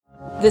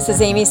This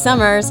is Amy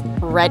Summers,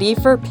 ready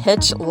for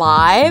Pitch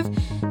Live?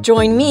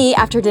 Join me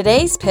after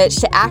today's pitch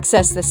to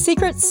access the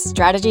secrets,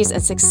 strategies,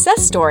 and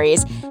success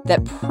stories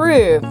that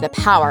prove the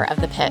power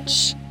of the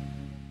pitch.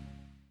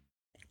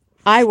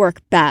 I work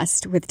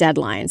best with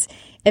deadlines.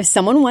 If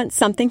someone wants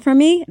something from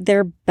me,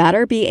 there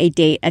better be a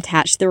date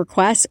attached to the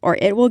request or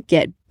it will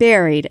get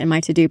buried in my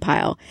to-do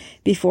pile.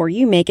 Before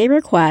you make a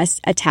request,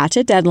 attach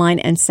a deadline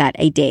and set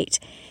a date.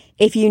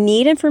 If you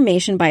need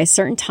information by a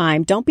certain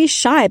time, don't be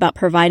shy about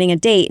providing a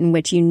date in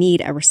which you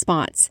need a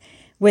response.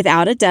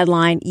 Without a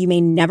deadline, you may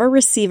never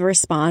receive a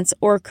response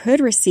or could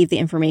receive the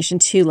information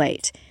too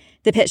late.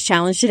 The pitch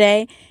challenge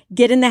today,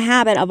 get in the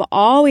habit of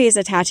always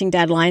attaching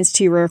deadlines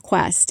to your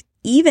request,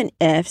 even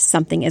if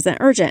something isn't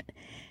urgent.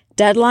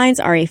 Deadlines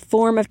are a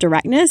form of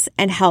directness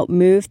and help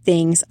move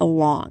things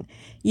along.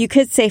 You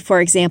could say,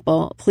 for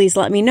example, please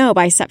let me know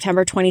by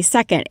September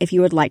 22nd if you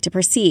would like to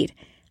proceed.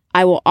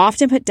 I will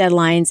often put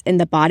deadlines in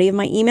the body of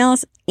my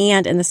emails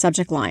and in the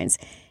subject lines.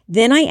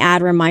 Then I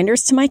add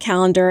reminders to my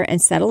calendar and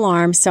set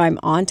alarms so I'm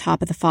on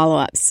top of the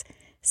follow-ups.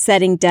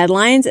 Setting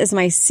deadlines is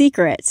my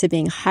secret to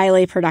being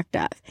highly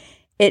productive.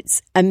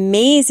 It's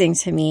amazing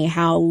to me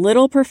how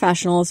little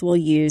professionals will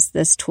use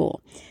this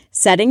tool.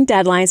 Setting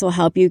deadlines will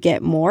help you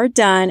get more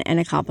done and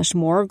accomplish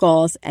more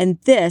goals, and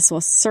this will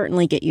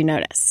certainly get you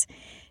noticed.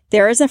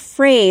 There is a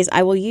phrase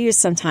I will use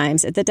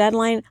sometimes if the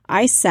deadline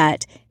I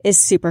set is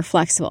super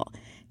flexible,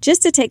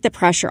 just to take the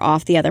pressure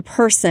off the other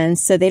person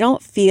so they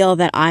don't feel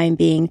that I'm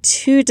being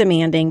too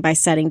demanding by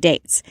setting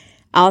dates.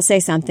 I'll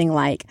say something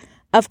like,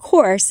 of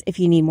course, if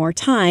you need more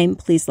time,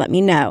 please let me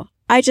know.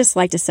 I just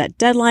like to set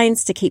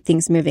deadlines to keep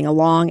things moving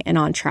along and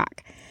on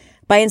track.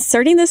 By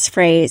inserting this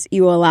phrase,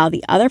 you will allow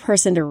the other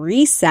person to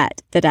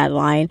reset the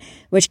deadline,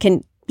 which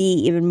can be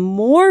even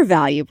more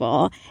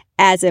valuable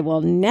as it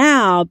will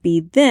now be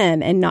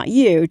them and not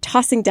you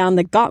tossing down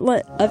the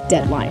gauntlet of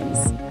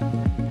deadlines.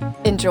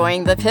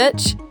 Enjoying the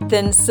pitch?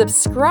 Then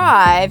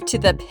subscribe to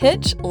the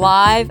Pitch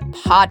Live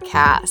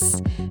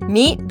podcast.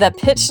 Meet the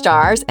pitch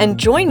stars and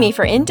join me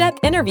for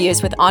in-depth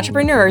interviews with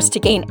entrepreneurs to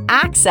gain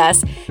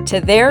access to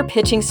their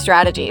pitching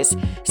strategies.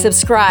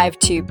 Subscribe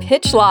to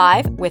Pitch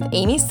Live with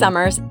Amy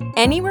Summers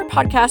anywhere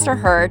podcasts are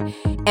heard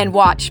and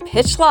watch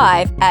Pitch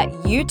Live at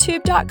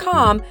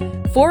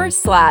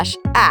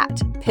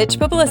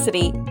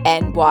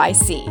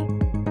youtube.com/@pitchpublicitynyc.